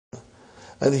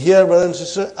And here, brother and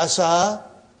sister, asa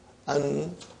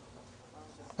and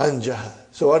anjaha.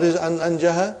 So what is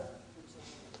anjaha?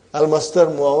 Al-masdar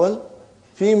muawwal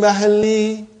fi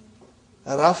mahalli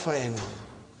raf'in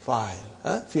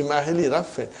fa'il. Fi mahalli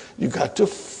raf'in. You got to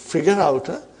figure out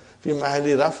fi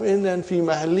mahalli raf'in and fi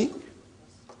mahalli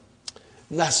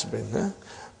nasbin.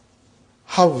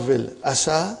 Hawwil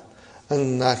asa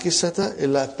an-nakisata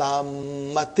ila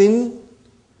tammatin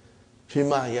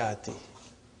fima yati.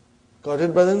 Got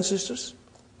it, brothers and sisters?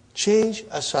 Change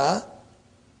asa,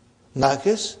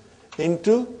 nakis,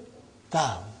 into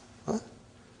tam.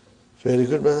 Very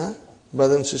good,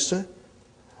 brother and sister.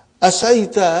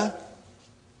 Asaita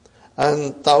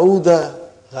and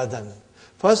tauda gadan.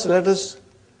 First, let us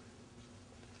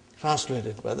translate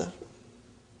it, brother.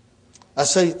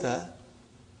 Asaita.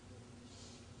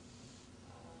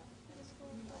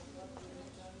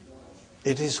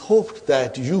 It is hoped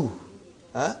that you,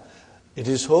 it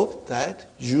is hoped that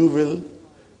you will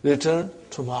return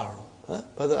tomorrow.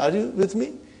 Brother, are you with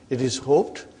me? It is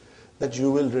hoped that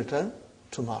you will return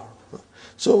tomorrow.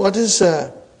 So what is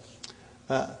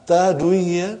ta doing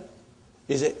here?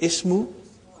 Is a ismu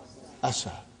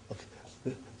asa.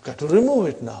 Okay. Got to remove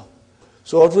it now.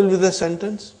 So what will be the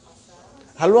sentence?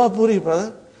 Halwa puri,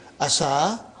 brother.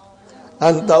 Asa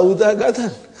and tauda gadan.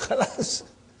 Khalas.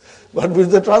 What will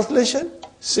be the translation?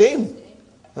 Same.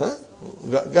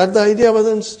 Got the idea,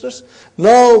 brothers and sisters?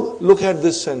 Now look at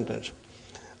this sentence.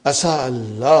 Asa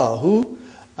Allahu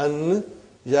an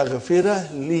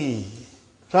yaghfira li.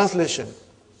 Translation.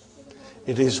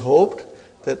 It is hoped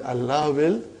that Allah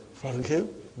will forgive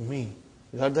me.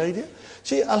 Got the idea?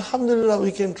 See, alhamdulillah,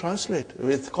 we can translate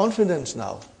with confidence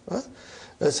now.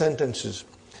 The sentences.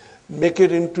 Make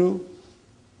it into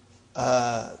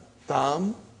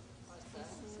tam,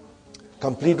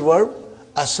 complete verb,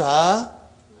 asa,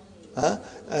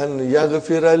 and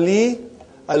yaghfira li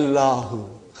Allahu.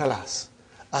 Khalas.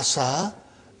 Asa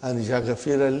and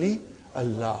yaghfira li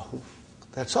Allahu.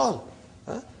 That's all.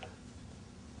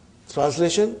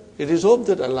 Translation, it is hoped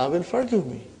that Allah will forgive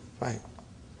me. Fine.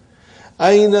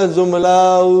 Aina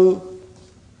zumlau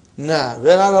na.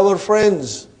 Where are our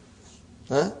friends?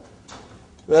 Where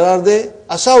are they?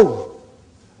 Asaw.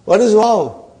 What is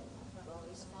wow?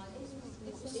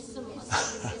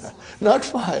 Not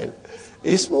file.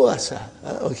 Ismu asa.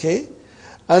 Okay.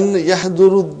 And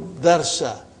yahduru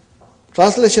darsa.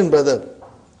 Translation, brother.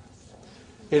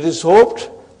 It is hoped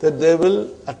that they will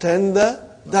attend the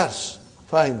dars.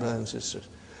 Fine, brothers and sisters.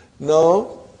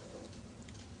 Now,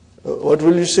 what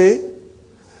will you say?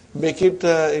 Make it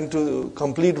into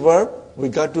complete verb. We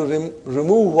got to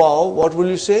remove wow. What will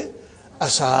you say?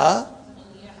 Asa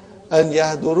and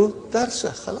yahduru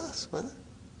darsa. Khalas, brother.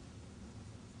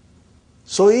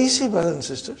 So easy, brothers and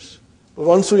sisters.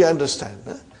 Once we understand,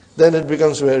 then it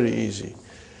becomes very easy.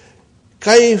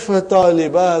 Kaifa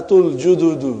talibatul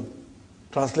jududu.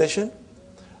 Translation?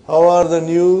 How are the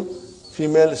new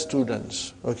female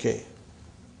students? Okay.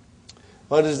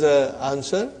 What is the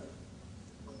answer?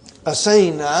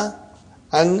 Asayna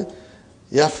an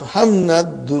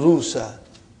yafhamna durusa.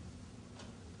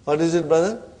 What is it,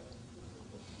 brother?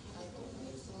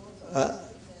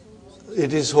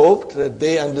 It is hoped that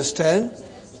they understand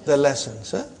the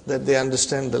lessons. That they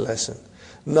understand the lesson.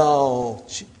 Now,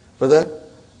 brother,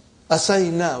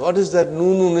 asayna. What is that?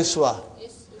 Nunu niswa.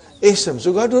 Ism. So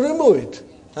you got to remove it.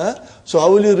 So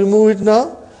how will you remove it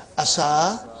now?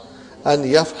 Asa and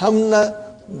yafhamna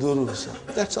durusa.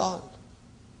 That's all.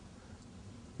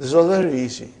 This was very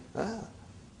easy.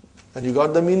 And you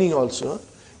got the meaning also.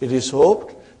 It is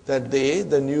hoped that they,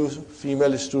 the new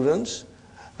female students,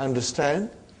 understand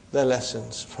the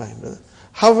lessons. Fine.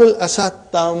 How will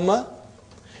asat tamma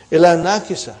ila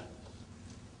nakisa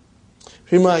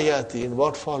himayati, in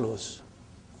what follows?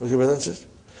 Okay, brothers and sisters?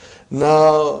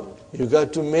 Now you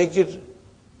got to make it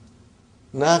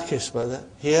nakis, brother.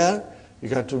 Here you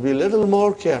got to be a little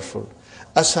more careful.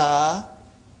 Asa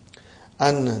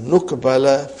an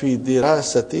nukbala fi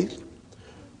dirasati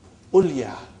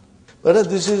ulya. Brother,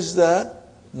 this is the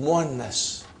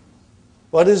muannas.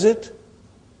 What is it?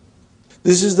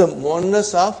 This is the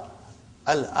muannas of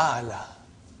al-a'la.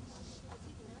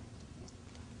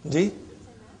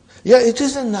 Yeah, it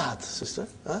is a nath, sister.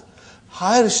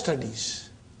 Higher studies.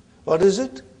 What is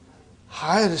it?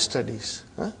 Higher studies.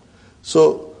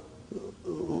 So,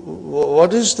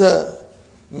 what is the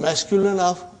masculine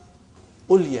of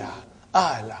ulya?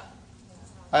 A'la.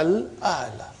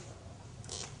 Al-a'la.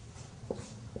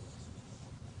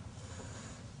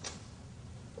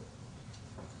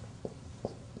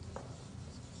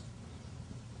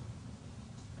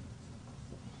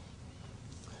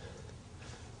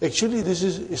 Actually, this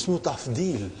is ismu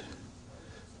tafdeel.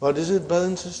 What is it, brothers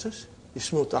and sisters?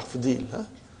 Ismu tafdeel.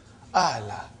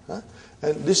 A'la.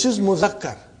 And this is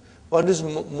muzakkar. What is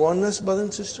muannas, brothers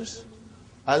and sisters?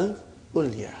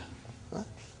 Al-ulya.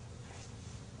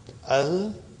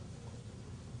 Al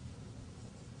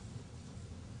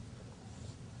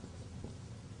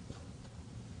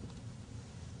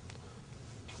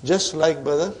just like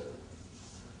brother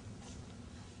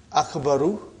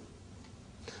akbaru.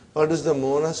 What is the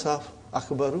muannas of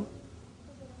akbaru?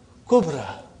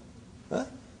 Kubra.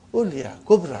 Ulya,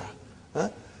 kubra.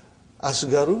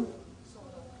 Asgaru,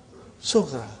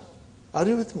 sughra. Are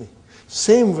you with me?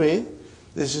 Same way,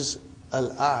 this is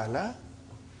al-a'la,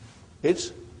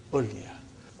 it's ulya.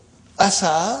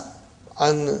 Asa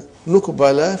an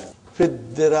nukbala fi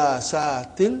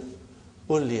dirasatil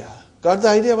ulya. Got the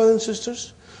idea, brothers and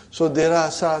sisters? So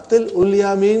dirasatil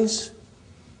ulya means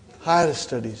higher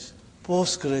studies,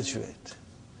 postgraduate.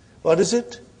 What is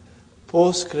it?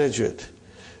 Postgraduate.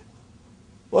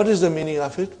 What is the meaning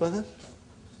of it, brother?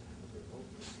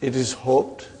 It is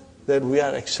hoped that we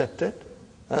are accepted.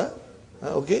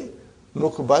 Okay?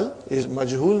 Nukbal is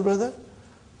majhul, brother.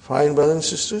 Fine, brothers and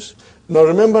sisters. Now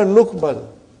remember nukbal.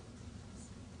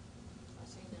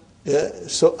 Yeah,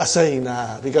 so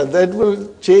asayna, because that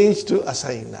will change to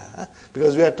asayna.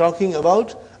 Because we are talking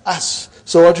about us.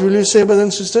 So what will you say, brother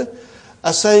and sister?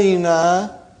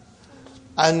 Asayna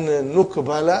and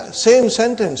nukbala, same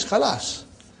sentence, khalas.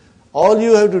 All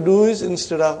you have to do is,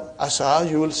 instead of asa,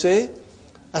 you will say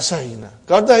asayna.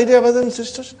 Got the idea, brothers and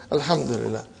sisters?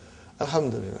 Alhamdulillah.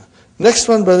 Alhamdulillah. Next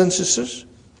one, brothers and sisters.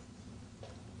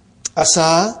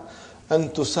 Asa and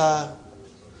tusafiri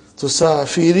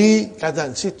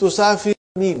kadan. See, tusafiri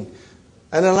mean.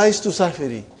 Analyze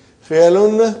tusafiri.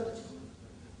 Fi'lun,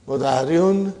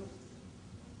 mudariun,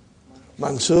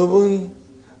 mansubun,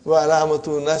 wa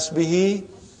alamatu nasbihi,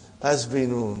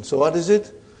 hasbinun. So what is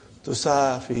it?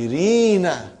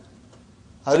 Tusafirina.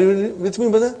 Are you with me,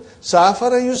 brother?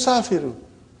 Safara yusafiru.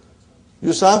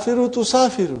 Yusafiru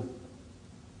tusafiru.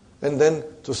 And then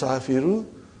tusafiru,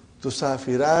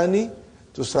 tusafirani,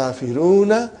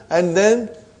 tusafiruna, and then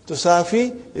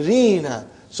tusafirina.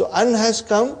 So an has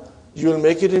come, you will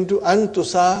make it into an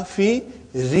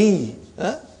tusafiri.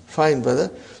 Fine, brother.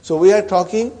 So we are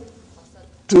talking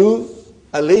to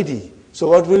a lady. So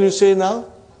what will you say now?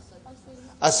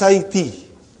 Asaiti.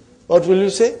 What will you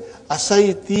say?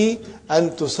 Asaiti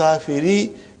and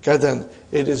tusafiri kadan.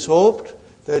 It is hoped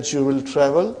that you will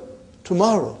travel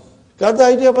tomorrow. Got the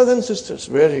idea, brothers and sisters?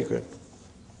 Very good.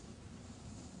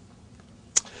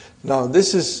 Now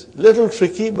this is little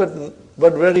tricky but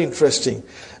very interesting.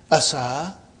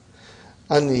 Asa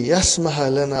an yasmaha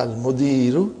lana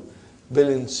al-mudiru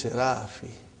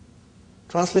bil-insirafi.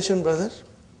 Translation, brother?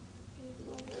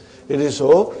 It is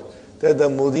hoped that the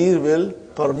mudir will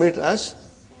permit us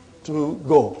to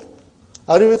go.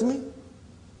 Are you with me?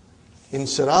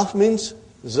 Insiraf means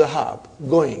zahab,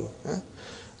 going.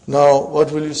 Now,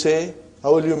 what will you say?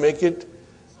 How will you make it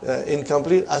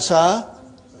incomplete? Asa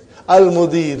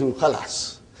al-mudiru,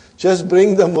 khalas. Just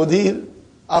bring the mudir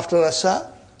after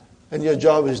asa and your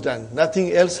job is done.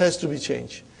 Nothing else has to be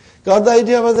changed. Got the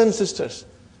idea, brothers and sisters?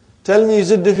 Tell me, is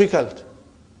it difficult?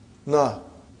 No,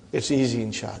 it's easy,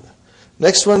 inshallah.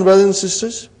 Next one, brothers and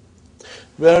sisters.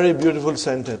 Very beautiful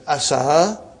sentence.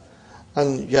 Asa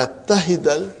an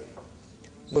yattahidal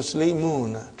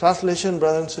muslimuna. Translation,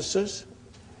 brothers and sisters.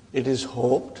 It is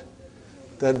hoped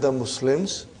that the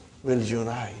Muslims will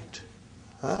unite.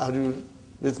 Are you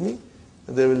with me?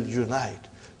 They will unite.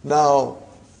 Now,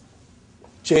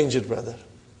 change it, brother.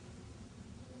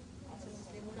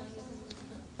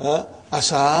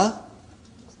 Asa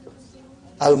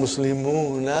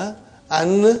al-muslimuna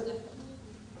an.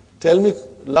 Tell me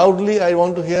loudly, I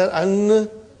want to hear an.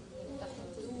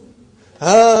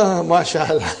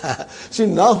 MashaAllah. See,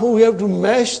 now we have to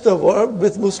mash the verb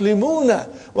with muslimuna.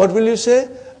 What will you say?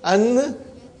 An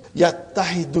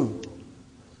yattahidu.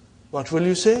 What will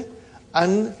you say?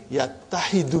 An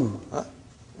yattahidu.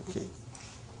 Okay.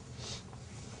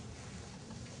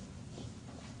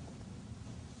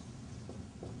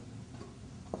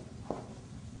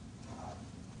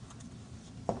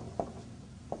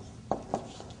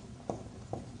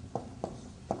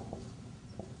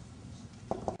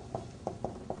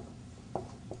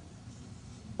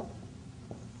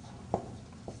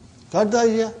 Got the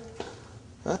idea?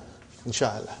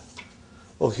 Inshallah.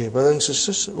 Okay, brothers and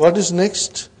sisters, what is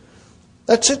next?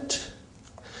 That's it.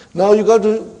 Now you got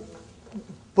to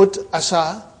put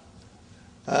asa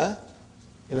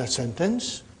in a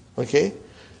sentence, okay,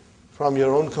 from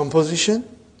your own composition.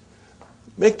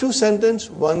 Make two sentences.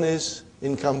 One is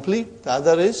incomplete, the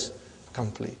other is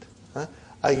complete.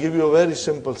 I give you a very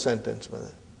simple sentence,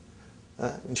 brother.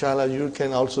 Inshallah, you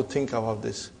can also think about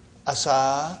this.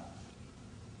 Asa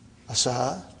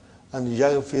and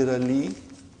yaghfira li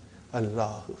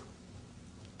Allah.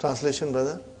 Translation,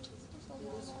 brother?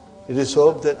 It is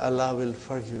hope that Allah will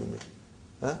forgive me.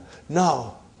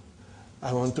 Now,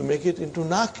 I want to make it into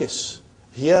nakis.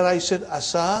 Here I said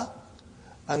asa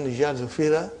and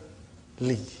yaghfira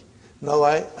li. Now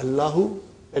Allahu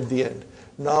at the end.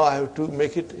 Now I have to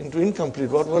make it into incomplete.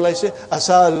 What will I say?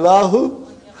 Asa Allahu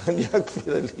and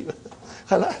yaghfira li.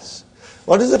 Khalas.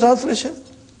 What is the translation?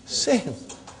 Same.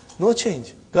 No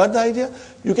change. Got the idea?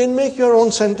 You can make your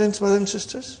own sentence, brothers and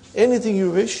sisters. Anything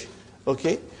you wish.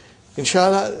 Okay.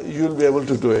 Inshallah, you will be able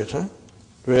to do it.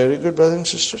 Very good, brothers and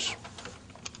sisters.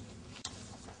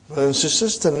 Brothers and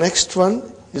sisters, the next one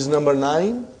is number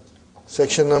 9,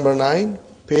 section number 9,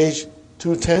 page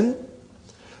 210.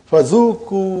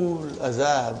 فَذُوقُوا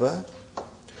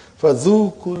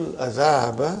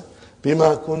الْعَذَابَ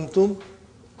بِمَا كُنْتُمْ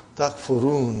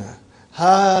تَكْفُرُونَ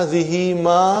هَذِهِ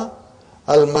مَا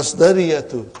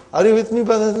الْمَصْدَرِيَةُ. Are you with me,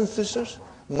 brothers and sisters?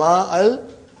 مَا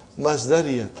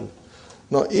الْمَصْدَرِيَةُ.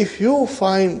 Now, if you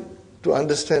find to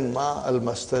understand ma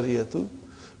al-masdariyatu,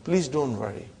 please don't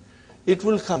worry. It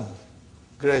will come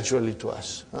gradually to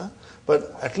us.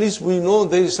 But at least we know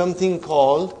there is something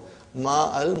called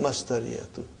ma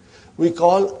al-masdariyatu. We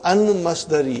call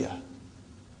an-masdariya.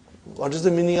 What is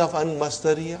the meaning of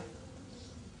an-masdariya?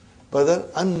 Brother,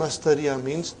 an-masdariya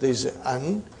means there is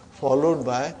an followed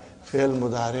by fi'l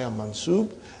mudari' mansub,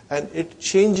 and it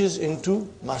changes into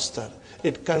masdar.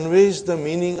 It conveys the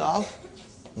meaning of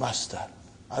masdar.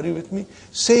 Are you with me?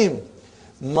 Same.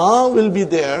 Ma will be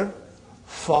there,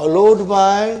 followed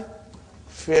by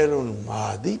fi'lun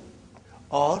madi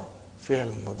or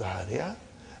fi'l mudariya,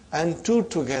 and two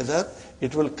together,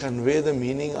 it will convey the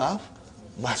meaning of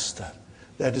masdar.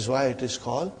 That is why it is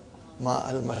called ma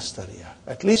al-masdariya.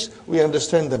 At least we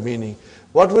understand the meaning.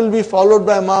 What will be followed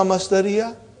by ma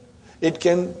masdariya? It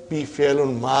can be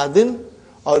fi'lun madin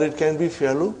or it can be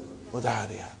fi'lun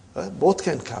mudariya. Both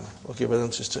can come. Okay, brother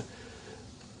and sister.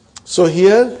 So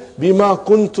here, bima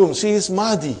kuntum, see is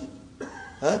madi.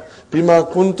 Bima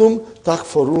kuntum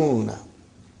takfuruna.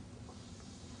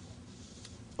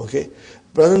 Okay,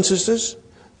 brothers and sisters,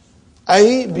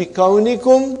 ay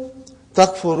bikaunikum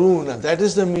takfuruna. That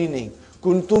is the meaning.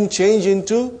 Kuntum change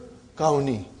into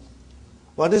kauni.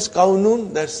 What is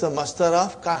kaunun? That's the masdar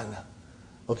of kana.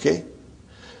 Okay,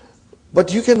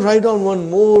 but you can write down one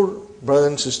more, brothers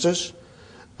and sisters,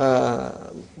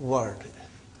 word.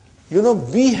 You know,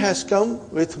 B has come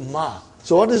with ma.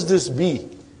 So what is this B?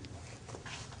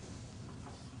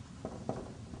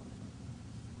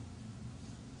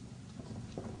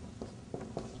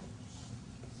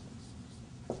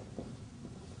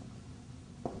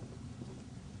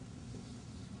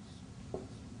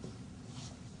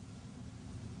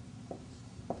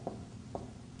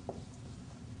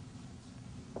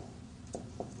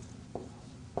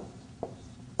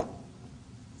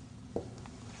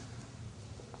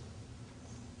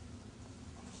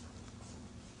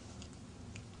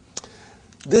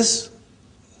 This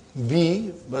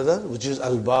B, brother, which is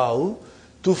al-ba'u,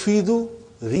 tufidu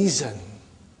reason.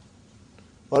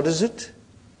 What is it?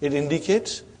 It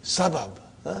indicates sabab.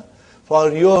 For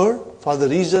the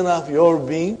reason of your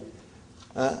being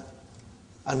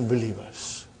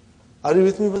unbelievers. Are you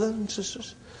with me, brothers and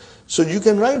sisters? So you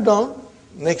can write down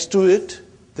next to it,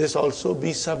 this also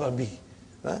B sababi.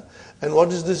 And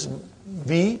what is this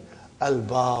B?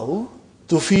 Al-ba'u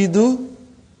tufidu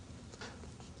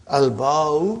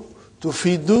Al-ba'u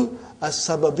tufidu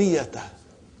as-sababiyata.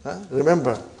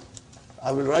 Remember,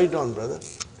 I will write down, brother.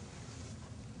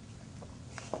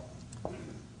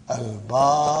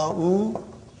 Al-ba'u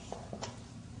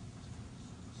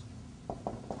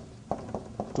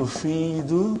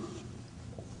tufidu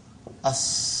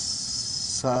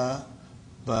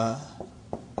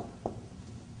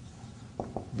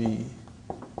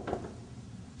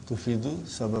tufidu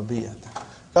sababiyata.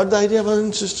 Got the idea, brothers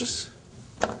and sisters?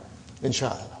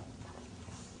 Inshallah.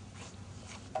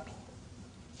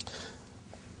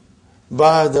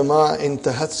 Ba'dama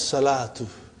intahat salatu.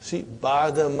 See,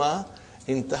 ba'dama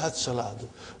intahat salatu.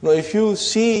 Now, if you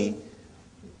see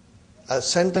a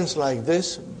sentence like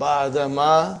this,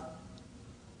 ba'dama,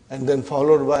 and then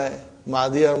followed by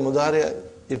madi or mudari,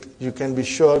 you can be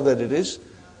sure that it is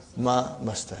ma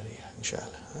masdariya,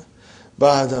 inshallah.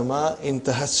 Ba'dama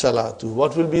intahat salatu.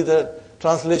 What will be the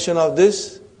translation of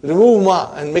this? Remove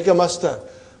ma and make a masdar.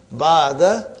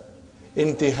 Ba'da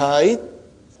intihai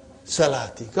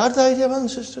salati. Got the idea,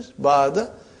 brothers and sisters? Ba'da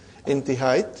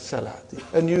intihai salati.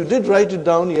 And you did write it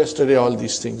down yesterday, all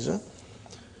these things.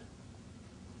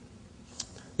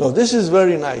 Now this is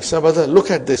very nice. Now, brother, look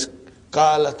at this.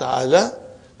 Qala ta'ala.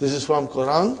 This is from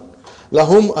Quran.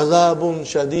 Lahum azabun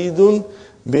shadidun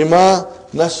bima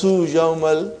nasu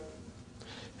yawmal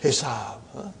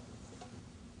hisab.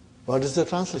 What is the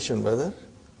translation, brother?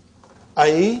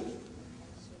 I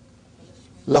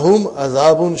lahum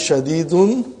azabun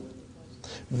shadidun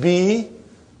bi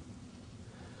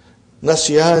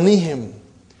nasyanihim.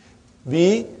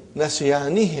 Bi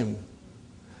nasyanihim.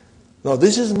 Now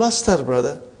this is mastar,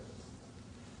 brother.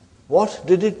 What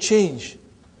did it change?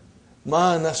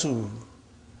 Ma nasu.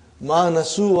 Ma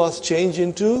nasu was changed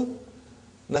into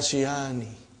nasyani.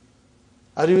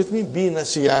 Are you with me? Bi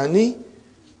nasyani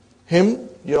him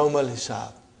yawm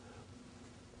al-hisab.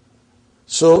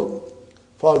 So,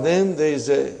 for them there is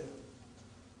a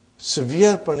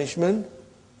severe punishment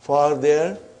for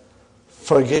their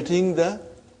forgetting the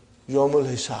yawm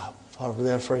al-hisab. For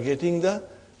their forgetting the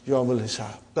yawm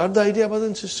al-hisab. Got the idea, brothers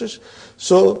and sisters?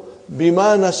 So,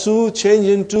 bima nasu change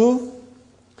into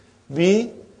bi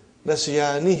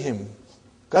nasyanihim.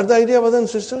 Got the idea, brothers and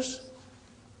sisters?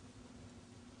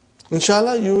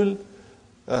 Inshallah, you will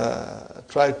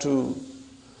try to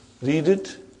read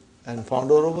it and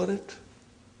ponder over it,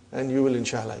 and you will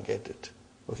inshallah get it.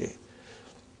 Okay.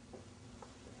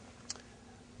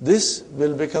 This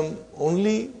will become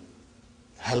only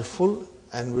helpful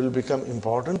and will become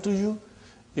important to you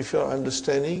if you are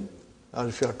understanding or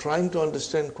if you are trying to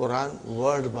understand Quran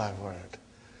word by word.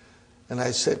 And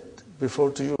I said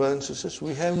before to you, brothers and sisters,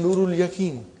 we have Nurul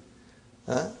Yaqeen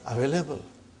available,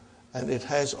 and it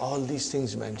has all these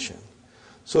things mentioned.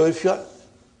 So if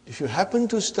you happen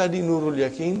to study Nurul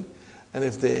Yaqeen, and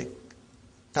if they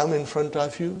come in front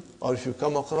of you, or if you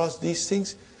come across these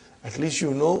things, at least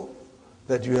you know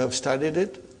that you have studied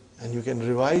it, and you can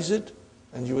revise it,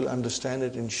 and you will understand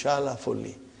it inshallah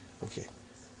fully. Okay.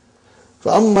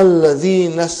 فَأَمَّا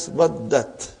الَّذِينَ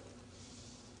اسْوَدَّتْ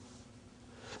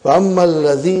فَأَمَّا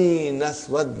الَّذِينَ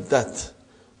اسْوَدَّتْ,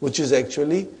 which is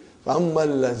actually فَأَمَّا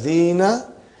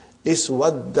الَّذِينَ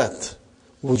اسْوَدَّتْ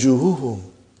وُجُوهُهُمْ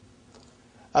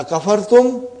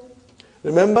أَكَفَرْتُمْ.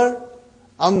 Remember,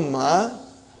 amma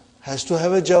has to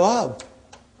have a jawab.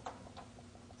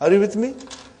 Are you with me?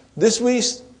 This we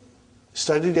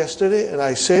studied yesterday, and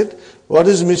I said, what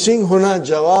is missing? Huna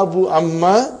jawabu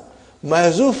amma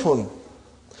mahzufun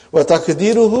wa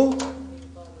taqdiruhu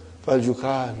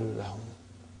falyuqalu lahum.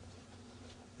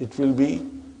 It will be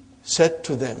said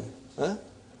to them.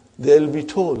 They will be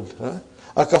told.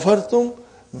 Akafartum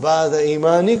ba'da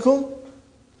imanikum.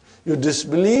 You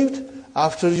disbelieved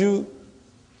after you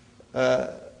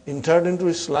entered into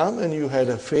Islam, and you had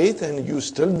a faith, and you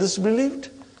still disbelieved.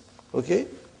 Okay?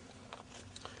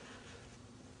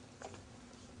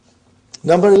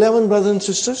 Number 11, brothers and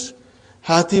sisters,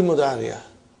 hati mudariya.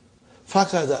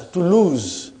 Fakada, to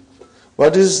lose.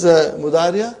 What is the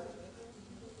mudariya?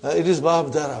 It is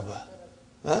bab daraba.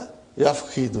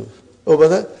 Yafkidu. Oh,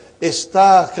 brother,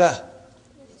 istaka.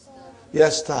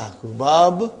 Yastaku.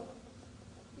 Bab,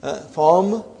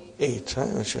 form 8.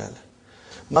 Inshallah.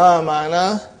 Ma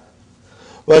ma'na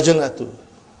wajanatu.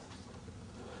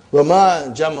 Wa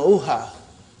ma jam'uha.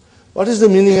 What is the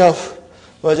meaning of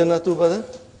wajanatu, brother?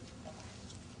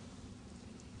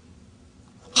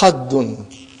 Khaddun.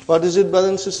 What is it, brothers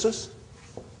and sisters?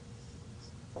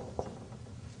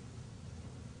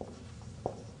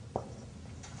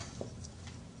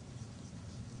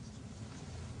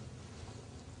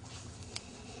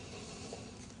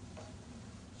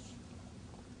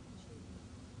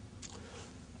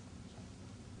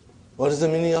 What is the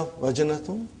meaning of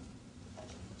wajanatun?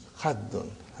 Khaddun.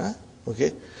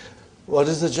 Okay. What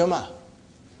is the jama?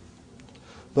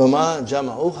 Wama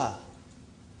jama'uha.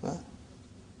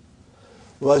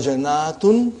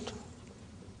 Wajanatun.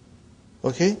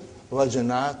 Okay.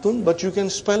 Wajanatun. But you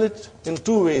can spell it in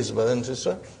two ways, brother and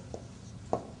sister.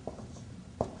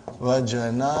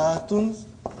 Wajanatun.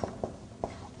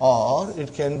 Or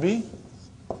it can be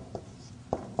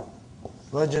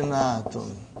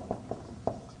wajanatun.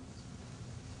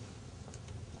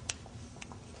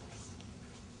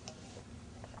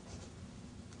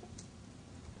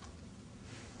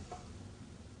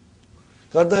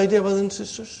 Got the idea, brothers and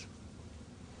sisters?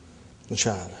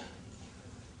 Inshallah.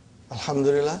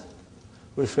 Alhamdulillah.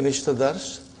 We finish the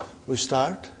dars. We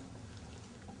start.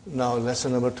 Now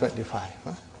lesson number 25.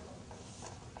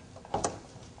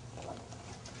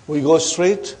 We go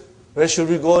straight. Where should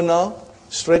we go now?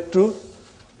 Straight to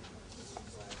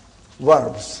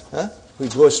verbs. We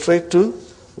go straight to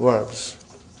verbs.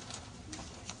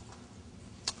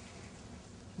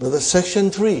 Brother, section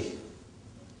 3.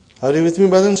 Are you with me,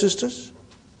 brothers and sisters?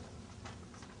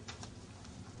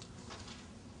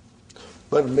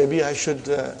 But but maybe I should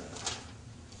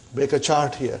make a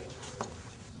chart here.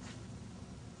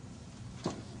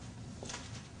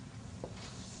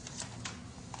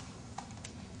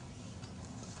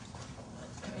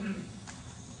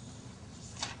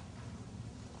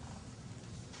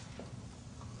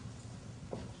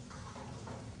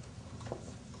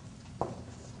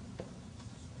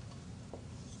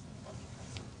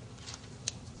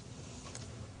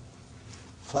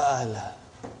 Fa'ala.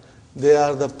 They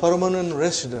are the permanent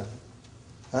resident.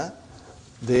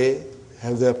 They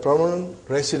have their permanent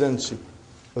residency,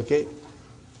 okay,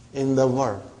 in the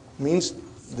verb. Means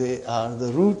they are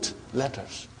the root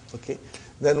letters, okay.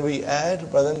 Then we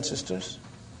add, brothers and sisters,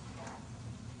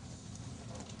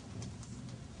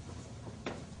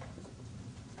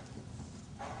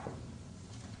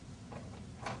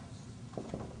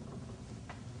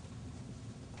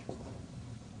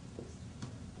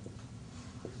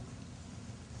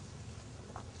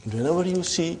 whenever you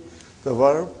see the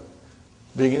verb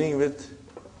beginning with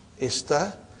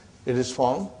ista, it is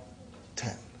form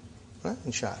 10.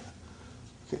 Inshallah.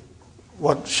 Okay.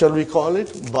 What shall we call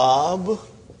it? Bab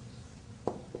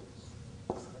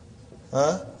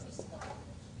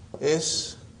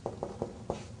is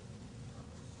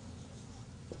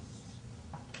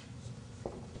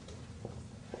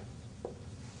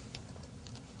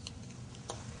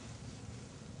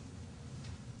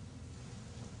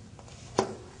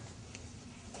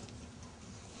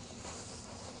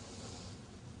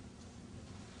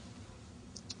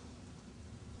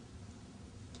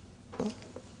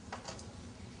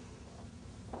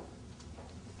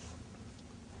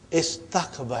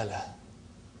istaqbala.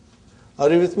 Are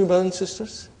you with me, brothers and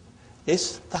sisters?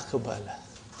 Istaqbala.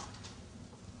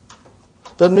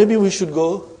 Then maybe we should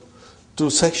go to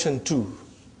section 2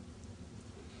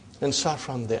 and start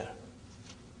from there.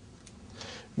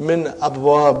 من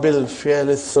أبواب الفعل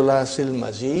الثلاثي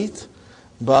المزيد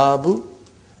باب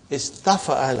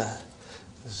استفعل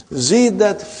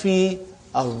زيدت في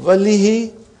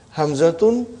أوله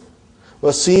همزة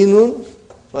وسين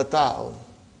وتاء.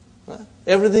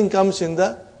 Everything comes in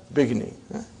the beginning.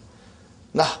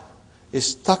 Nah,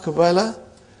 istaqbala,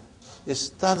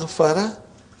 istaghfara,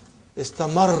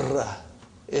 istamarra,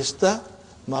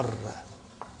 istamarra.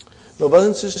 Now, brothers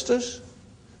and sisters,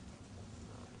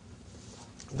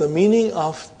 the meaning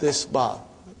of this bab,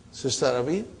 Sister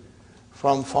Ravi,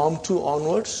 from form 2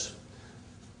 onwards,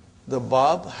 the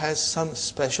bab has some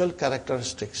special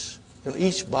characteristics. In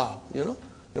each bab,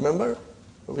 remember,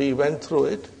 we went through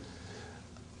it.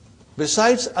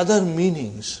 Besides other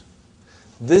meanings,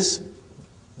 this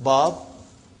bab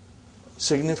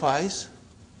signifies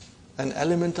an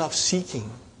element of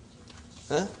seeking,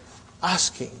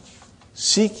 asking,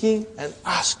 seeking and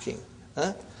asking.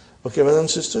 Okay, brothers and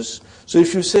sisters? So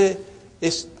if you say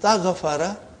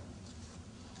istaghfara,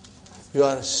 you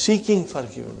are seeking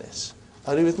forgiveness.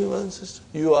 Are you with me, brothers and sisters?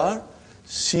 You are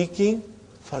seeking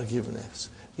forgiveness.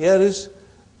 Here is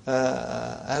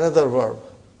another verb.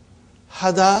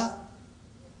 Hada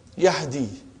Yahdi.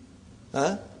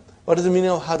 What is the meaning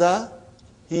of hada?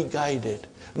 He guided.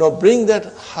 Now bring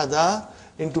that hada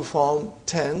into form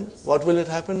 10. What will it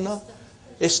happen now?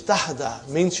 Istahda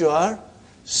means you are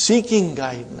seeking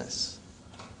guidance.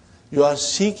 You are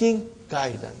seeking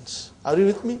guidance. Are you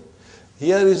with me?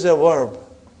 Here is a verb.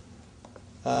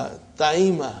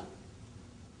 Ta'ima.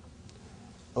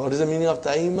 What is the meaning of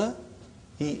ta'ima?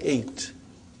 He ate.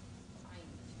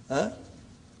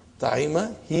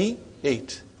 Ta'ima, he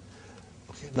ate.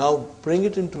 Okay, now bring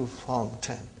it into form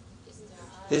 10.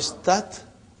 Istat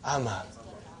ama.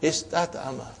 Istat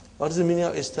ama. What is the meaning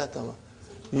of istat ama?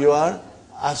 You are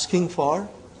asking for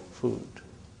food.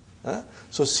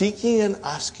 So seeking and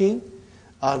asking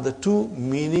are the two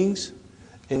meanings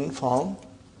in form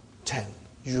 10.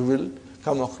 You will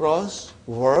come across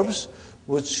verbs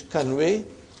which convey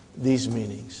these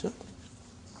meanings.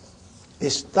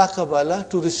 Istaqbala,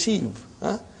 to receive.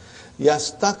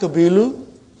 Yastaqbilu,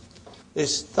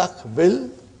 istaqbil,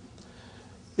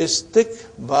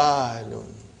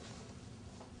 istiqbalun.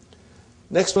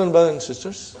 Next one, brothers and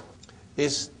sisters,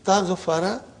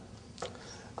 istaghfara,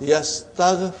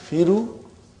 yastaghfiru,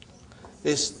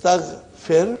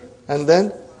 istaghfir, and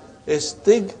then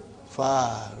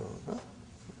istighfar.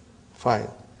 Fine.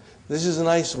 This is a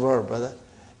nice verb, brother.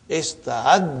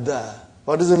 Ista'adda.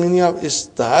 What is the meaning of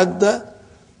ista'adda?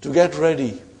 To get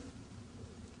ready.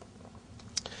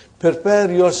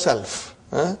 Prepare yourself.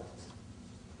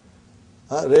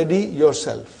 Ready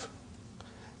yourself.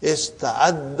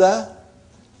 Ista'adda,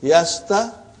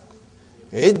 yasta,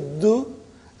 iddu,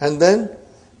 and then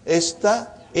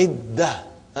ista'idda.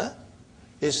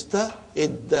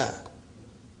 Ista'idda.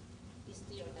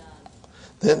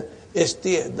 Then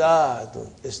istidadun.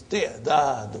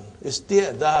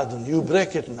 You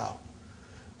break it now.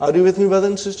 Are you with me, brothers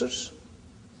and sisters?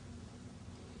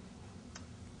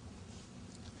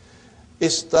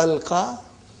 Istalqa.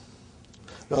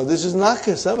 Now this is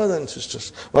naqis, brothers and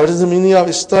sisters. What is the meaning of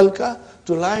istalqa?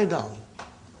 To lie down.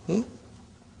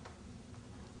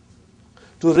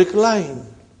 To recline.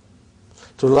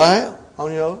 To lie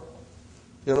on your,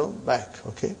 back,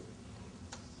 okay?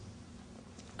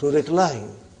 To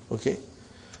recline, okay?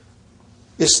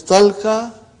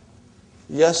 Istalqa,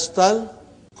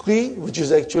 yastalqi, which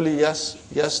is actually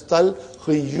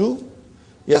yastalqiyu,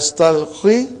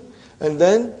 yastalqi, and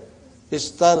then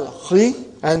istalqi,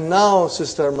 and now,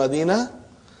 Sister Madina,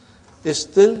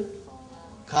 istilqaun,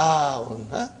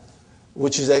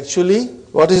 which is actually,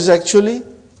 what is actually?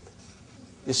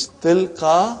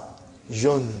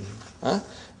 Istilqayun.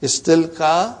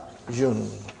 Istilqayun.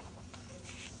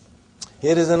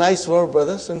 Here is a nice verb,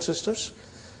 brothers and sisters.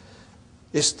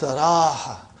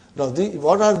 Istaraha. Now,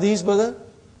 what are these, brother?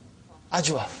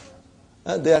 Ajwaf.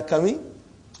 They are coming.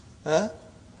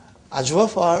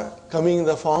 Ajwaf are coming in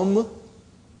the form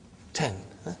 10.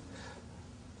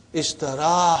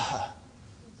 Istaraha.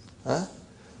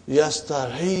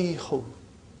 Yastarihu.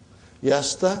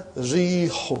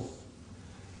 Yastarihu.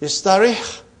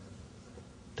 Istarih.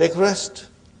 Take rest.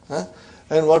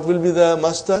 And what will be the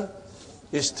master?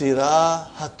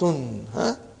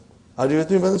 Istirahatun. Are you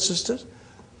with me, brothers and sisters?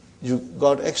 You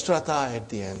got extra ta at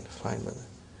the end. Fine, brother.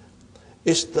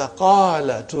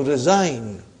 Istaqala, to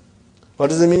resign.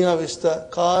 What is the meaning of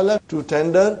istaqala? To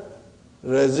tender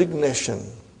resignation.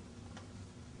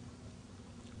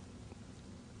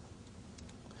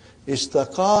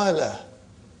 Istaqala,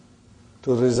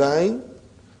 to resign,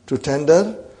 to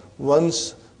tender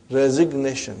one's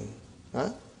resignation.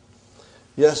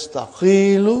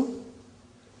 Yastaqilu,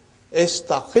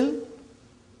 istaqil,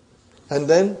 and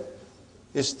then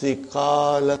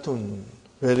istiqalatun.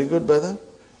 Very good, brother.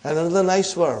 And another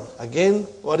nice verb. Again,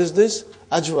 what is this?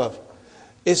 Ajwab.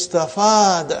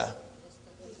 Istafada.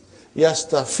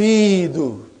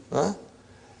 Yastafidu.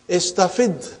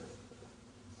 Istafid.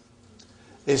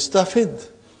 Istafid.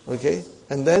 Okay.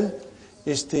 And then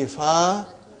istifadatun.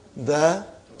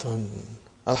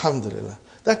 Alhamdulillah.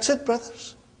 That's it,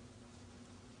 brothers.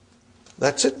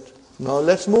 That's it. Now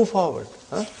let's move forward.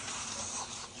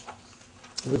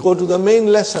 We go to the main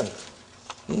lesson.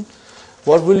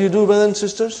 What will you do, brothers and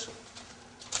sisters?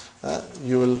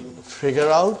 You will figure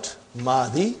out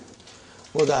Madi,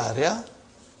 Mudariya,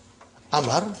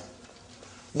 Amar,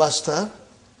 Mastar,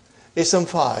 Ism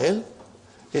Fa'il,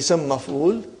 Ism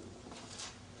Maf'ul,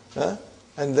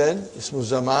 and then Ismu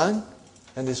Zaman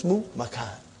and Ismu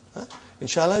Makan.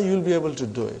 Inshallah, you will be able to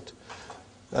do it.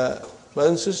 Brothers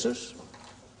and sisters,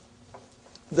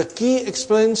 the key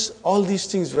explains all these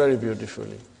things very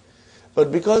beautifully.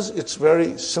 But because it's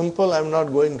very simple, I'm not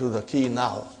going to the key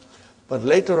now. But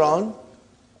later on,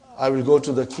 I will go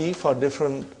to the key for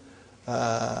different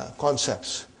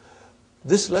concepts.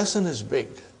 This lesson is big,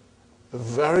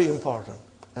 very important.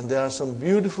 And there are some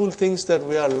beautiful things that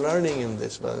we are learning in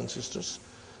this, brothers and sisters.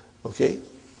 Okay?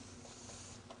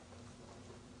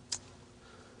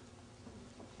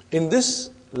 In this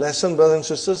lesson, brothers and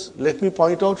sisters, let me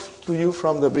point out to you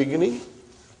from the beginning,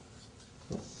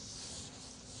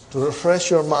 to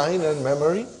refresh your mind and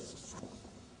memory.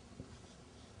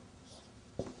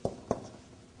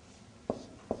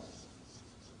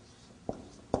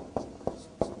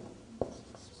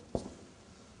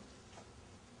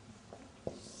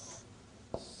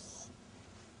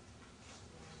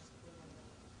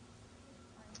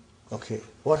 Okay,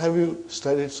 what have you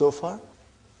studied so far?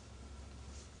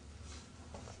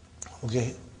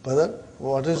 Okay, brother,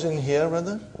 what is in here,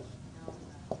 brother?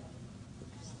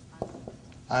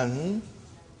 An,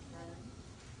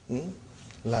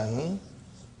 lan.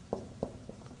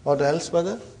 What else,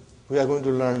 brother? We are going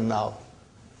to learn now.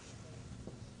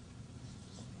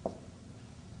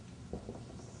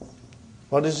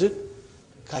 What is it?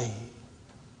 Kai.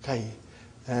 Kai.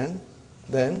 And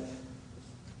then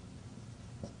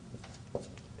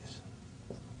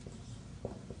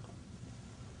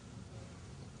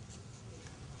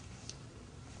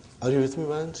are you with me,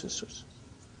 brothers and sisters?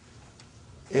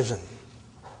 Even.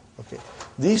 Okay.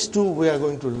 These two we are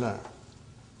going to learn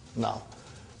now.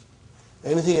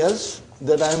 Anything else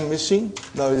that I am missing?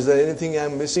 Now, is there anything I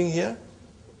am missing here?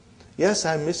 Yes,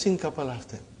 I am missing a couple of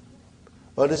them.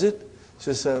 What is it?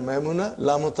 Sister Maimuna,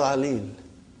 Lamu Ta'lil.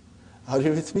 Are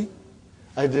you with me?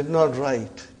 I did not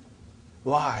write.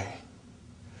 Why?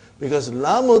 Because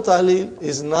Lamu Ta'lil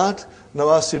is not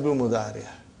Nawasibu Mudariya.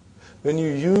 When you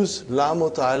use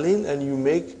Lamu Ta'lil and you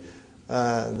make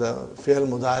the fi'l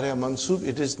mudari' mansub,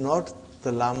 it is not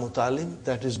the lam mutalim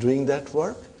that is doing that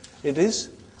work. It is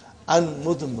an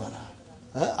mudmara.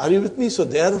 Are you with me? So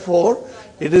therefore,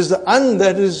 it is the an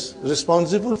that is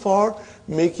responsible for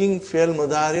making fi'l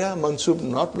mudari' mansub,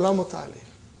 not lam mutalil.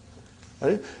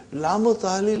 Right? Lam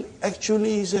mutalil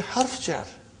actually is a harf jar.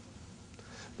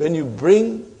 When you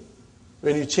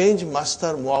change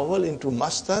mastar muawwal into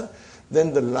mastar,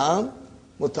 then the lam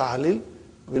mutalil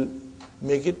will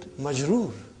make it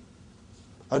majroor.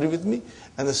 Are you with me?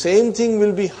 And the same thing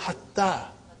will be hatta.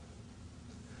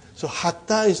 So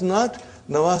hatta is not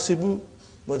nawasibu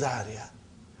mudariya.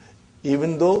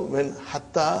 Even though when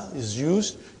hatta is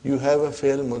used, you have a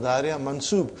fi'l mudariya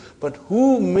mansub. But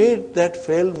who made that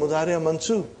fi'l mudariya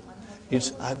mansub?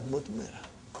 It's ad-mudmira.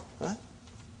 Huh?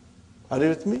 Are you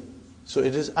with me? So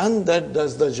it is an that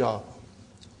does the job.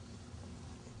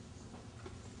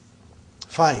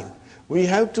 Fine. We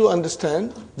have to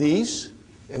understand these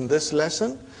in this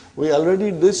lesson. We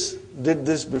already did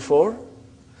this before,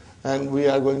 and we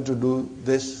are going to do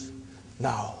this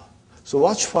now. So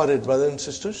watch for it, brothers and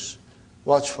sisters.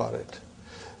 Watch for it.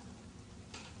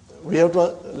 We have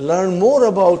to learn more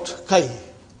about kai,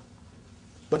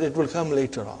 but it will come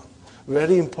later on.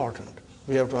 Very important.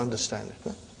 We have to understand it.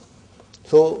 Huh?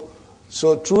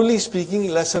 So truly speaking,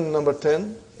 lesson number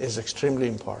 10 is extremely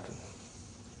important.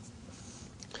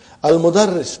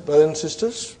 Al-Mudarris, brothers and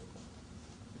sisters.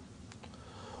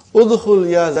 Udkhul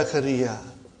ya Zakaria.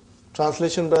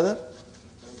 Translation, brother?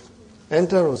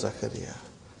 Enter, O Zakaria.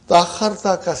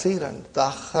 Ta'akharta kasiran.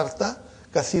 Ta'akharta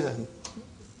kasiran.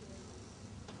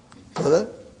 Brother,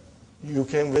 you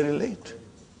came very late.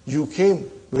 You came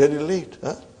very late.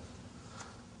 Huh?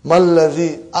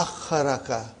 Malladhi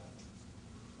akharaka.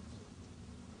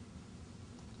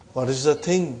 What is the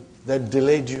thing that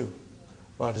delayed you?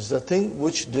 What is the thing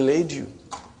which delayed you?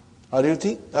 Are you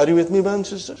with me, brothers and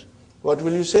sisters? What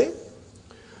will you say?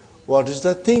 What is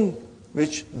the thing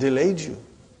which delayed you?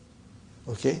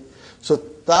 Okay. So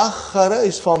ta'akhara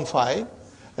is form 5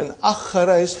 and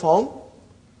akhara is form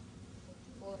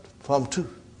 2.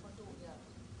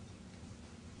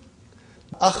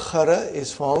 Akhara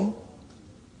is form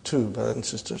 2, brothers and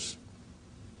sisters.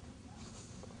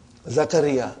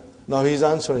 Zakaria. Now he is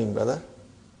answering, brother.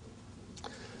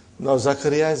 Now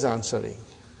Zakaria is answering.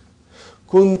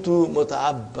 Kuntu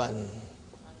muta'abban.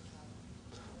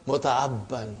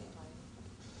 Muta'abban.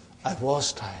 I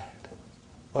was tired.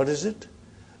 What is it?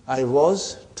 I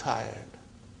was tired.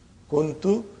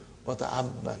 Kuntu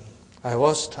muta'abban. I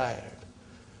was tired.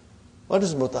 What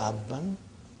is muta'abban?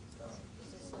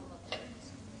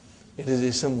 It is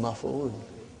ism maf'ul.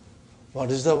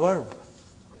 What is the verb?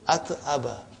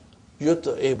 At'aba.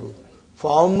 Yut'ibu.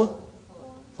 Form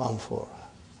 4.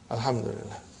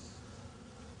 Alhamdulillah.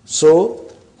 So,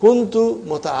 kuntu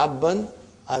muta'abban,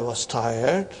 I was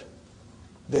tired.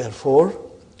 Therefore,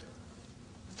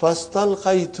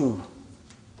 fastalqaitu.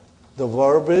 The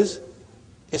verb is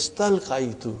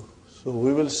istalqaitu. So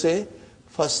we will say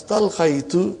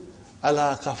fastalqaitu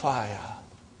ala kafaya.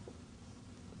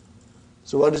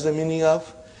 So what is the meaning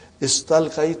of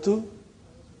istalqaitu?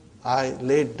 I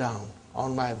laid down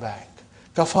on my back.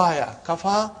 Kafaya.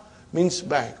 Kafa means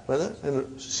back, brother.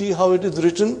 And see how it is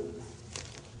written.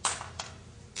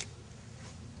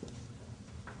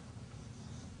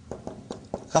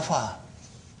 Kafa.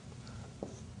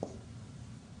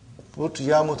 Put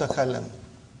ya mutakallam.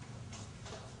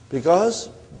 Because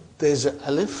there is an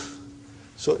alif,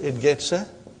 so it gets a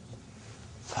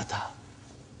fatha.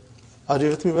 Are you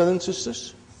with me, brothers and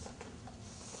sisters?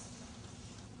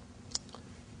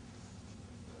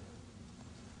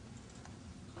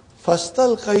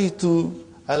 Fastalqaitu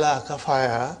ala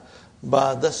kafaya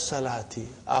ba'da salati.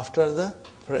 After the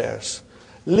prayers.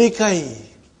 Likai.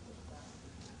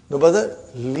 No, brother,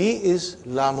 li is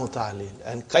la mutalil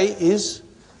and kai is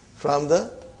from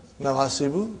the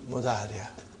nawasibu mudariya.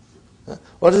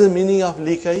 What is the meaning of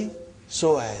likai?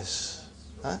 So as.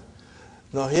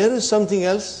 Now here is something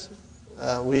else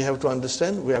we have to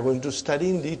understand. We are going to study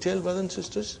in detail, brothers and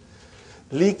sisters.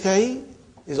 Likai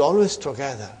is always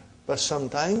together, but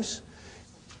sometimes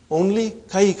only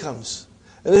kai comes.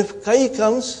 And if kai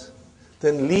comes,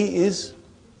 then li is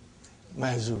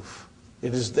mahzuf.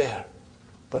 It is there,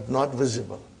 but not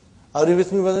visible. Are you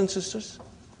with me, brothers and sisters?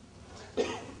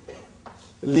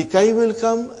 Likai will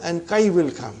come and kai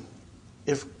will come.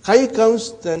 If kai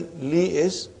comes, then li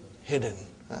is hidden.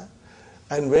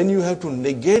 And when you have to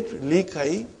negate li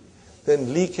kai,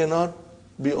 then li cannot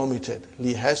be omitted.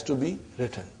 Li has to be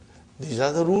written. These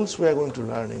are the rules we are going to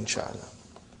learn, inshallah.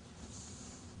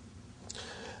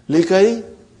 Li kai,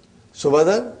 so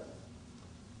brother,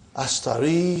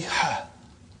 astariha.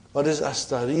 What is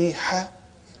astariha?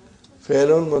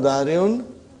 Fi'lun mudari'un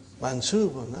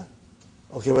mansubun.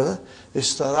 Okay, brother.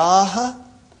 Istaraha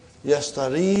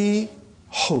yastarihu.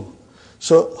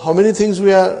 So, how many things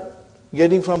we are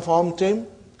getting from form 10?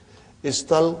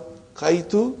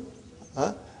 Istalqaitu,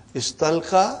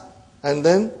 istalqa, and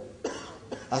then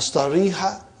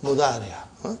astariha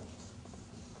mudari'a.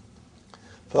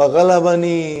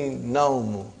 فَغَلَبَنِي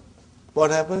نَوْمُ.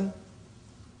 What happened?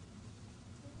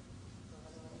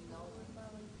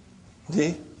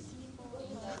 The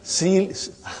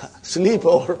sleep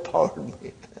overpowered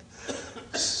me.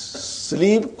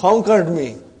 Sleep conquered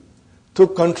me,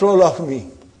 took control of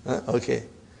me. Okay,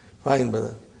 fine,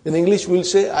 brother. In English, we'll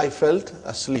say, I felt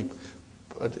asleep.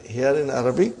 But here in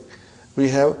Arabic, we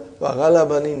have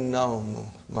وَغَلَبَنِي النَّوْمُ.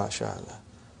 MashaAllah.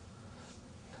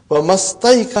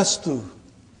 وَمَسْتَيْقَسْتُ.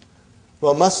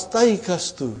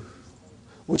 وَمَسْتَيْقَسْتُ,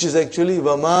 which is actually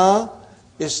وَمَا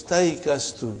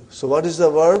إِسْتَيْقَسْتُ. So what is the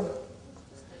verb?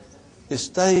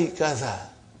 Istaiqaza.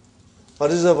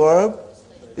 What is the verb?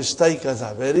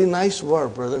 Istaiqaza. Very nice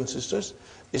verb, brothers and sisters.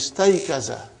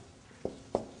 Istaiqaza.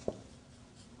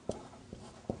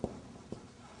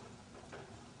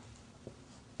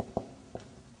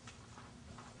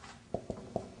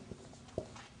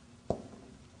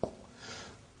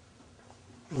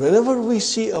 Whenever we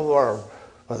see a verb,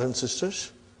 brothers and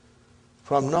sisters,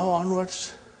 from now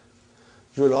onwards,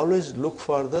 you will always look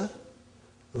for the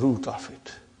root of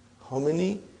it. How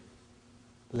many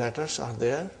letters are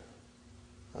there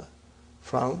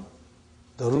from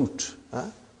the root?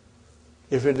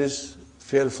 If it is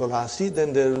fi'l thulasi,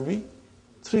 then there will be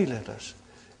 3 letters.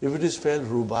 If it is fi'l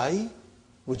rubai,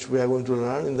 which we are going to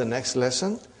learn in the next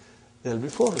lesson, there will be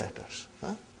 4 letters.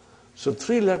 So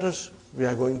 3 letters we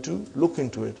are going to look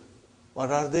into it.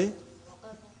 What are they?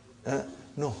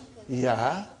 No.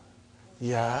 Ya,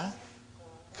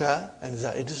 ka, and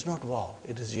za. It is not waw.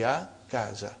 It is ya,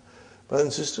 ka, za. Brothers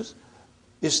and sisters,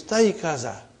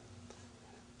 istaiqaza,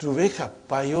 to wake up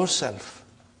by yourself.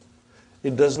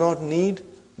 It does not need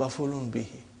mafulun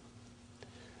bihi.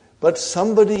 But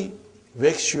somebody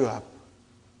wakes you up,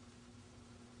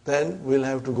 then we'll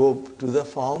have to go to the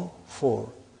form 4.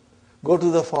 Go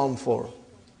to the form 4.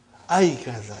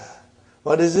 Aikaza.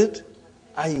 What is it?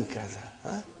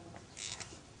 Aikaza.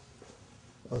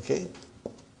 Okay.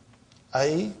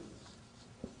 Aikaza.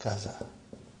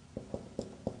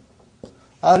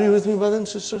 Are you with me, brothers and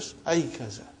sisters?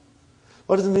 Aikaza.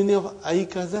 What is the meaning of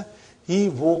aikaza? He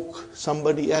woke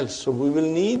somebody else. So we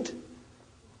will need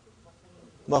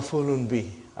mafulun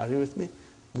bihi. Are you with me?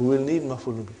 We will need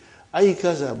mafulun bihi.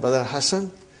 Aikaza, Brother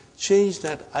Hassan, change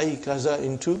that aikaza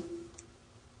into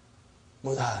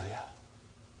mudariya.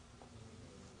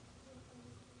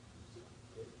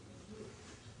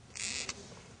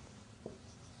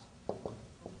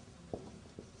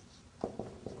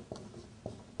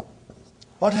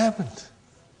 What happened?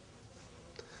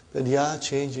 That ya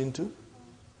changed into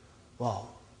wow.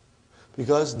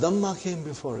 Because dhamma came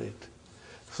before it.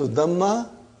 So dhamma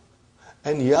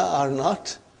and ya are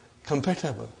not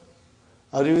compatible.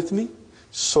 Are you with me?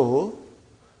 So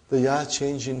the ya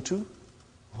changed into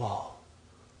wow.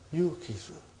 You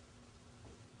kisu.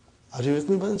 Are you with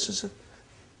me, brothers and sisters?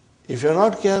 If you're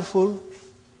not careful,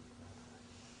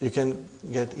 you can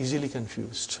get easily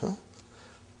confused.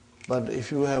 But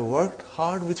if you have worked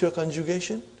hard with your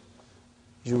conjugation,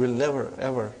 you will never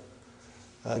ever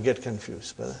get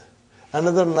confused, brother.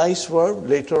 Another nice verb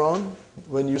later on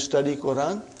when you study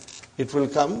Quran, it will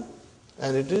come,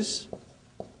 and it is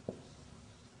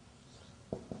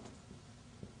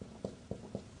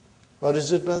what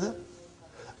is it, brother?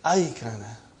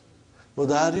 Aikana.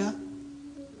 Mudariya,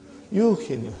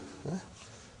 yukinu.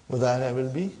 Mudariya will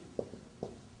be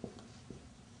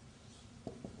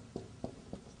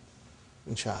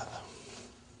inshallah.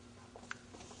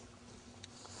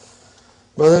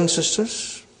 Brothers and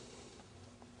sisters,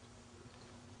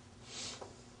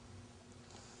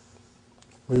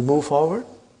 we move forward.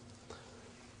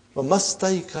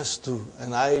 وَمَسْتَيْقَظْتُ,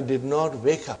 and I did not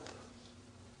wake up.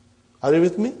 Are you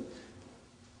with me?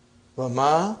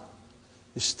 وَمَا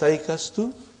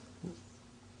إِسْتَيْقَظْتُ,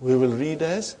 we will read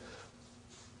as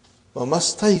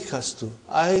وَمَسْتَيْقَظْتُ.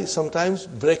 I sometimes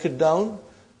break it down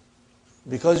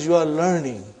because you are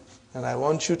learning, and I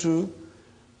want you to,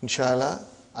 inshallah,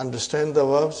 understand the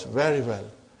verbs very well.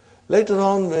 Later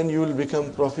on, when you will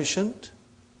become proficient,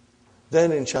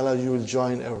 then inshallah you will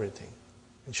join everything.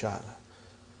 Inshallah.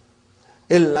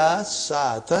 Illa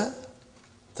sa'ata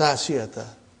tasiyata,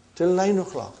 till 9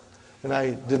 o'clock. And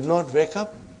I did not wake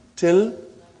up till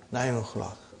 9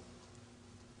 o'clock.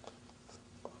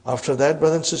 After that,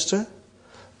 brother and sister,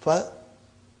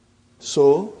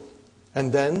 so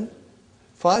And then,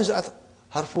 fa is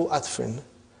harfu atfin.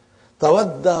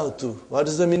 Tawadda'tu. What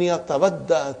is the meaning of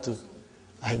tawadda'tu?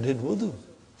 I did wudu.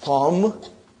 Form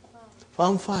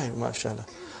 5, mashallah.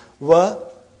 Wa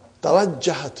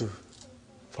tawajjahatu.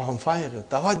 Form 5.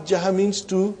 Tawajjaha means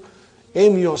to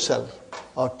aim yourself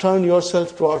or turn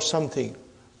yourself towards something.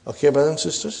 Okay, brothers and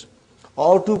sisters?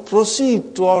 Or to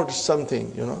proceed towards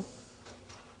something,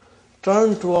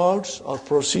 Turn towards or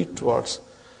proceed towards.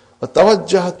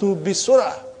 Tawajjahatu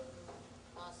bisura.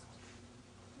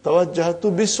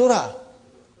 Tawajjahatu bisura.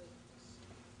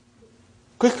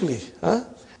 Quickly.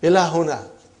 Ila huna.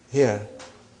 Here.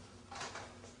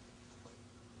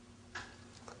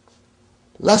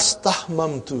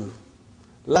 Lastahmamtu.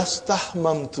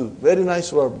 Lastahmamtu. Very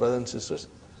nice verb, brothers and sisters.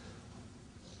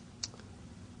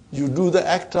 You do the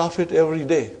act of it every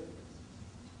day.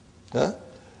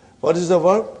 What is the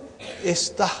verb?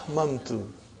 Istahmamtu.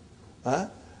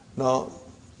 Now,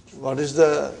 what is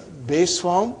the base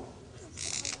form?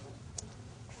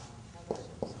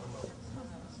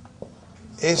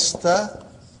 Istahamma.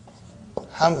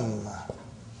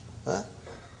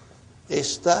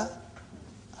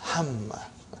 Istahamma.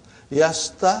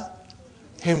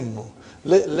 Yastahimmu.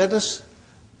 Let us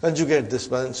conjugate this,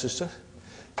 brother and sister.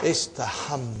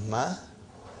 Istahamma.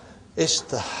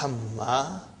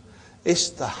 Istahamma.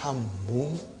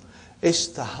 Istahammu.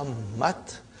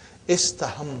 Istahammat.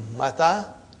 Istahammata.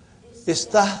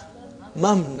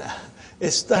 Istahmamna.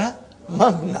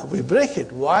 Istahmamna. We break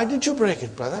it. Why did you break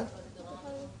it, brother?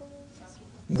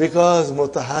 Because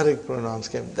mutaharrik pronouns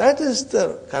came. That is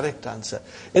the correct answer.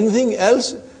 Anything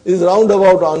else is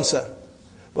roundabout answer.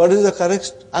 What is the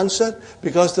correct answer?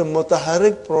 Because the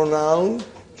mutaharrik pronoun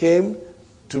came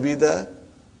to be the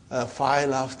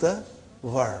file of the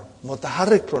verb.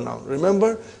 Mutaharrik pronoun.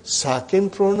 Remember, sakin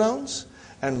pronouns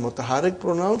and mutaharrik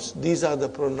pronouns, these are the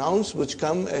pronouns which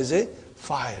come as a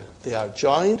file. They are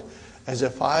joined as a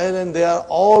file and they are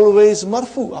always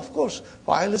marfu. Of course,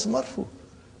 file is marfu.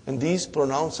 And these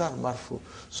pronouns are marfu.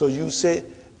 So you say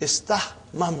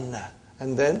istahmamna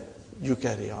and then you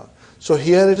carry on. So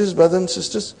here it is, brothers and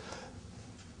sisters.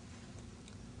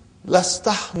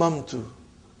 Lastahmamtu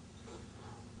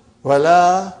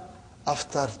wala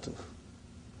aftartu.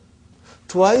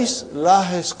 Twice la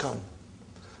has come.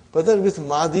 Brother, with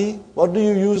madi, what do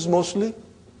you use mostly?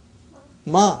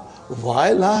 Ma.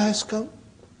 Why la has come?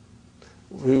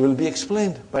 We will be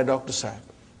explained by Dr. Saib.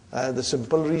 The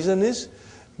simple reason is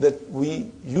that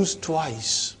we use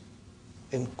twice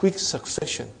in quick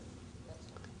succession.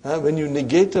 When you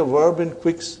negate a verb in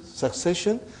quick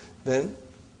succession, then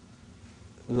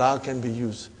la can be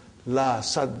used. La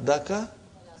saddaka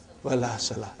wa la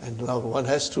sala. And now one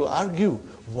has to argue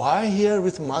why here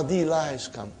with madi la has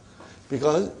come.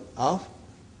 Because of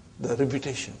the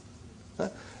repetition.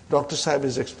 Dr. Saib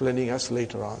is explaining us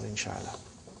later on, inshallah.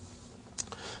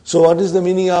 So what is the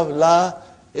meaning of la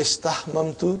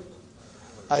istahmamtu?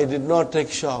 I did not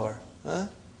take shower.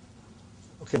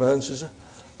 Okay, brothers and sisters.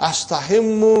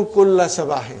 Astahimmu kulla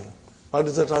sabahin. What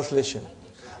is the translation?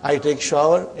 I take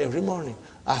shower every morning.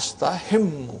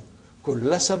 Astahimmu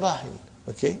kulla sabahin.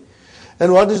 Okay.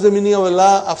 And what is the meaning of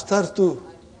la aftartu?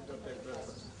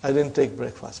 I didn't take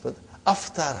breakfast, but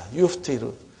aftara,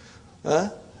 yuftiru.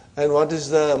 And what is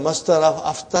the master of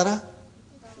aftara?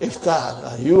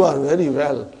 Iftar. You are very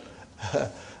well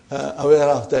aware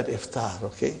of that iftar,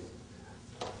 okay?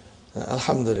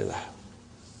 Alhamdulillah.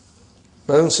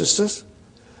 Brothers and sisters,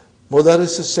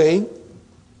 Mudaris is saying,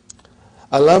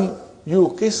 Alam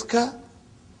yukiska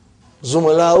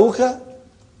zumalauka.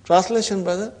 Translation,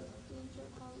 brother.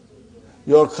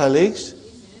 Your colleagues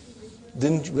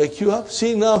didn't wake you up.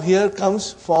 See, now here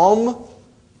comes form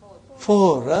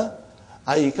 4.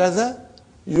 Aikadha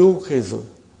yukizu.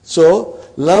 So,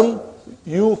 lam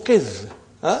yukiz.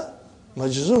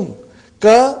 Majzum.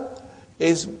 Ka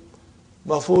is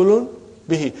mafulun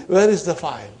bihi. Where is the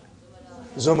file?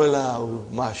 Zumalau,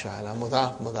 mashallah,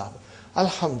 mudaf.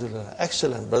 Alhamdulillah.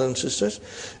 Excellent, brothers and sisters.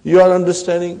 You are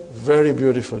understanding very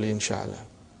beautifully, inshallah.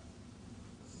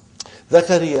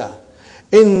 Zakaria.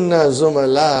 Inna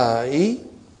zumalai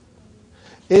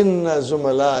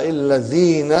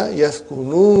alladhina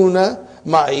yaskununa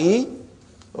ma'i.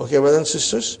 Okay, brothers and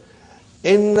sisters.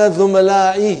 Inna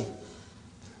zumalai.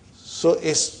 So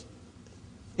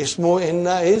ismu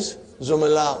inna is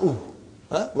zumala'u.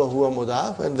 Wa huwa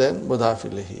mudaf and then mudaf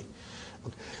ilayhi.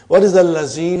 What is the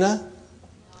lazina?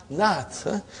 Not.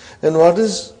 And what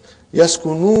is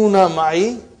yaskununa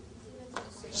ma'i?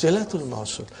 Silatul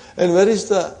mawsul. And where is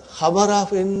the khabar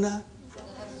of inna?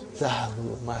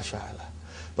 Zahabu, mashallah.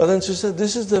 Brothers and sisters,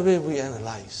 this is the way we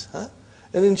analyze.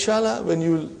 And inshallah, when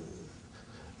you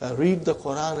read the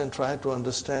Quran and try to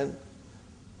understand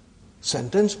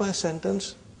sentence by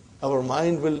sentence, our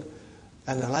mind will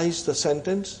analyze the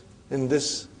sentence in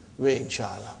this way,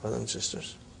 inshallah, brothers and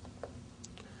sisters.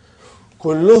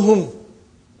 Kulluhum.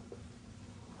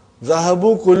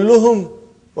 Zahabu kulluhum.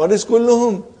 What is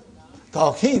kulluhum?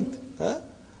 Tawheed.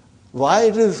 Why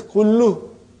it is kullu?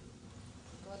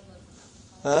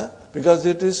 Because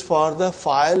it is for the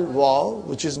file waw,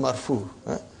 which is marfu.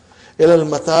 Ilal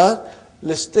matar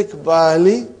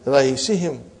listiqbali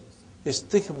raisihim.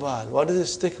 Istiqbal. What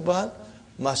is istiqbal?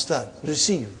 Master.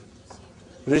 Receive.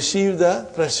 Receive the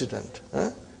president.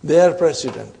 Their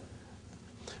president.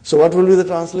 So what will be the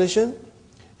translation?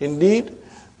 Indeed,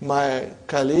 my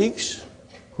colleagues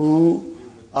who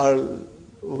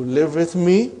live with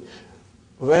me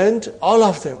went, all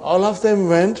of them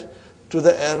went to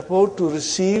the airport to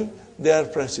receive their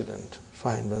president.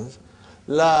 Fine, brothers.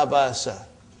 La basa.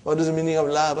 What is the meaning of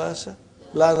la basa?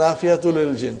 La nafiyatul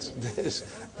lil jins. There is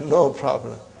no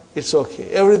problem. It's okay.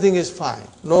 Everything is fine.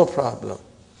 No problem.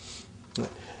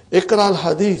 Iqra al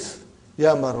hadith,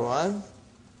 ya Marwan.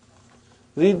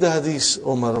 Read the hadith,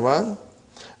 O Marwan.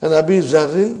 And Abi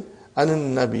Zarrin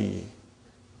anin Nabi.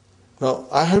 Now,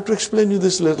 I have to explain you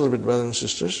this a little bit, brothers and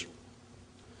sisters.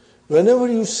 Whenever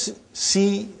you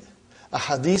see a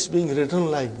hadith being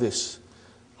written like this,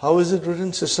 how is it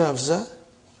written, Sister Hafza?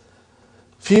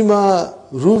 Fima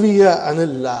ruviya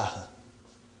anillah.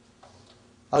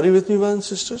 Are you with me, brothers and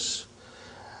sisters?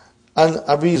 An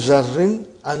Abi Zarrin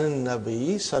anin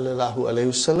Nabi sallallahu alayhi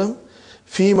wasallam.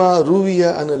 Fima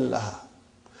ruviya anillah.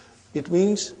 It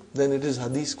means then it is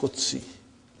hadith Qudsi.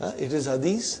 It is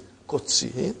hadith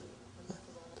Qudsi.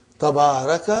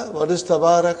 Tabaraka. What is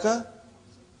Tabaraka?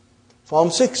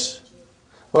 Form 6.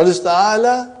 What is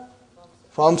Ta'ala?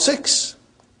 Form 6.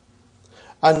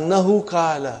 Annahu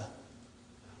Kala.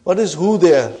 What is who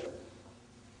there?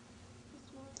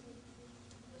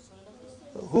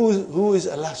 Who is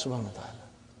Allah subhanahu wa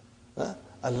ta'ala?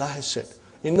 Allah has said.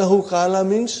 Innahu Kala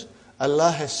means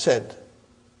Allah has said.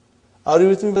 Are you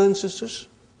with me, brothers and sisters?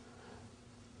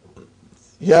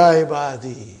 Ya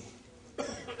ibadi.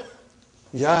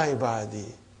 Ya ibadi.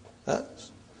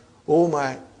 O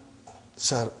my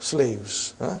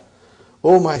slaves.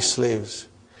 O my slaves.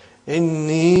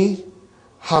 Inni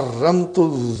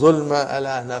harramtu dhulma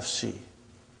ala nafsi.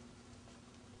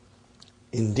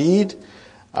 Indeed,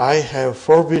 I have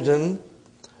forbidden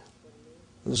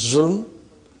zulm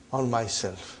on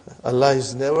myself. Allah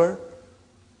is never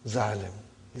zalim.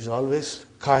 He's always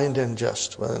kind and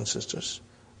just, brothers and sisters.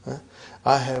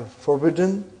 I have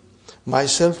forbidden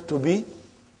myself to be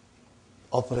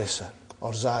oppressor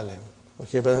or zalim.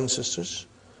 Okay, brothers and sisters?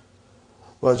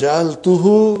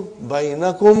 وَجَعَلْتُهُ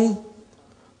بَيْنَكُمْ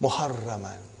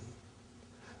مُحَرَّمًا.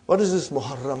 What is this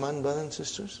muharraman, brothers and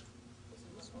sisters?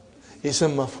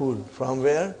 Ism maful. From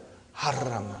where?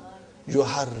 Harrama.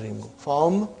 Yuharrimu.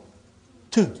 Form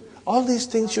 2. All these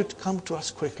things should come to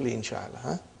us quickly,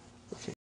 inshallah. Okay.